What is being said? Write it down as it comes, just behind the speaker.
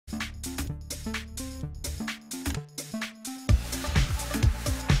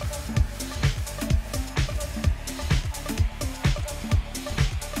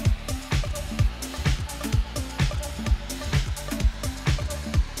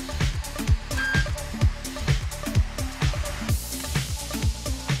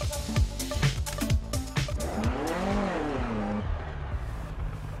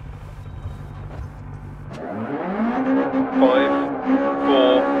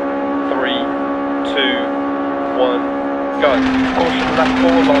go. Caution left 4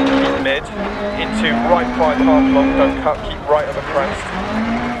 long, keep mid. Into right 5 half long, don't cut, keep right over crest.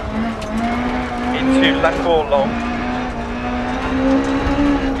 Into left 4 long.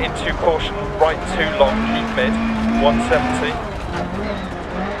 Into caution right 2 long, keep mid. 170.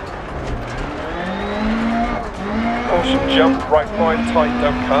 Caution jump, right 5 tight,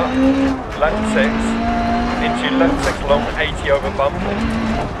 don't cut. Left 6. Into left 6 long, 80 over bump.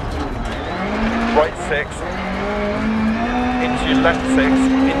 Right 6. Into left 6.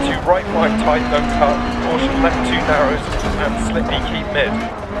 Into right 5 tight, don't cut. Caution left 2 narrows and slippy, keep mid.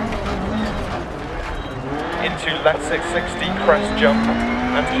 Into left 6, 60, crest jump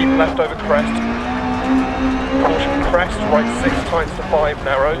and keep left over crest. Caution crest, right 6 tights to 5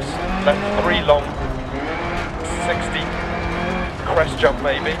 narrows. Left 3 long, 60, crest jump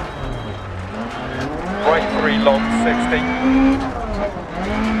maybe. Right 3 long, 60.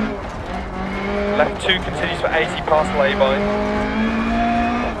 Left 2 continues for 80 past lay-by.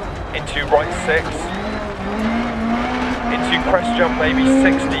 Into right 6. Into crest jump maybe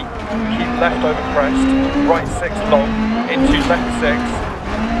 60. Keep left over crest. Right 6 long. Into left 6.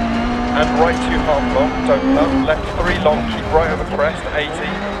 And right 2 half long. Don't cut. Left 3 long. Keep right over crest. 80.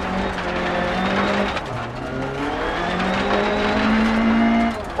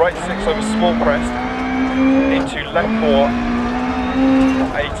 Right 6 over small crest. Into left 4.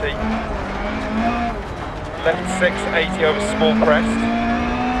 80. Left 6, 80 over small crest.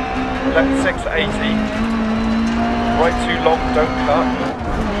 Left 6, 80. Right 2 long, don't cut.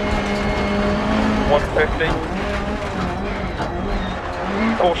 150.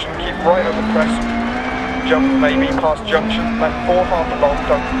 Caution, keep right over crest. Jump maybe past junction. Left 4 half long,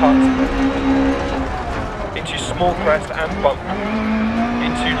 don't cut. Into small crest and bump.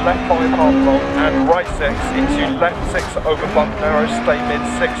 Into left 5 half long and right 6. Into left 6 over bump narrow, stay mid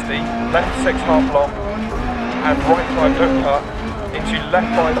 60. Left 6 half long. And right 5 don't cut, into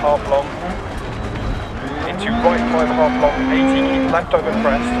left 5 half long, into right 5 half long, 80, keep left over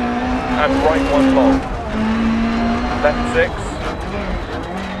crest, and right 1 long, left 6,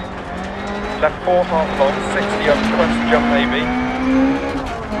 left 4 half long, 60 over crest jump maybe,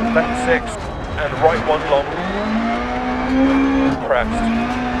 left 6, and right 1 long, crest,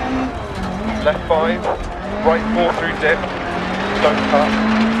 left 5, right 4 through dip, don't cut,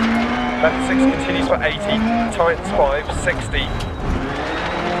 left 6 continues for 80, tightens 5, 60.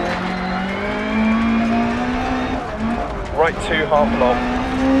 Right 2 half long.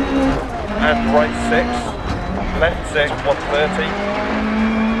 And right 6. Left 6, 130.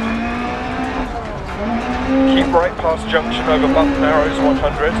 Keep right past junction over bump narrows,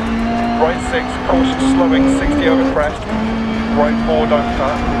 100. Right 6, caution slowing, 60 over crest. Right 4, don't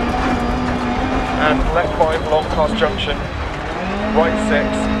cut. And left 5 long past junction. Right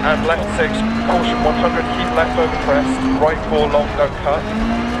 6 and left 6, caution 100, keep left over crest, right 4 long, don't cut.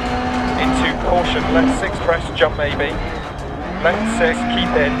 Into caution, left 6 crest, jump maybe. Left 6,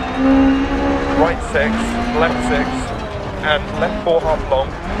 keep in. Right 6, left 6, and left 4 half long.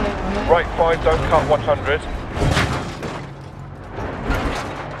 Right 5, don't cut, 100.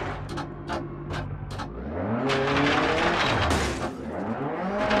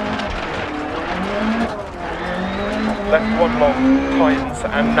 Left 1 long, tightens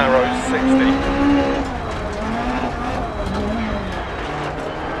and narrows, 60.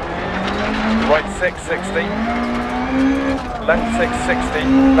 Right 6, 60. Left 6, 60.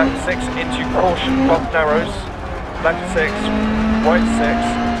 Left 6 into caution, bump narrows. Left 6, right 6.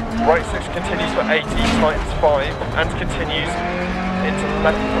 Right 6 continues for 80, tightens 5, and continues into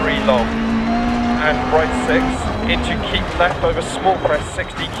left 3 long. And right 6 into keep left over small crest,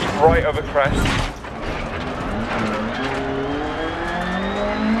 60, keep right over crest.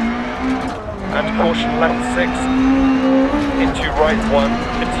 And caution left 6 into right 1,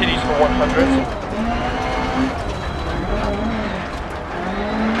 continues for 100,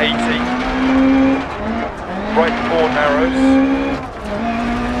 80, right 4 narrows,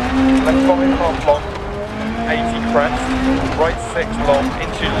 left 5 half long, 80 crest, right 6 long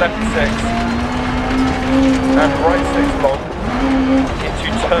into left 6, and right 6 long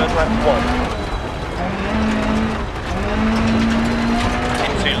into turn left 1.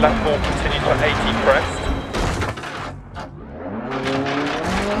 Left 4 continues for 80 crest.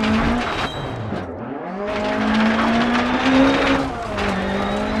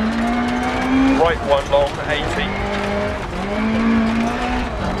 Right 1 long, 80.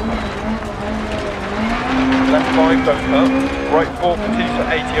 Left 5 don't cut. Right 4 continues for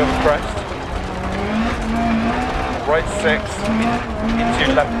 80 over crest. Right 6 into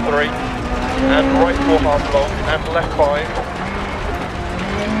left 3. And right 4 half long and left 5.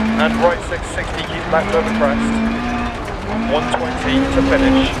 And right 6, 60, keep left over crest. 120 to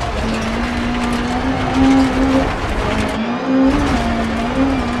finish.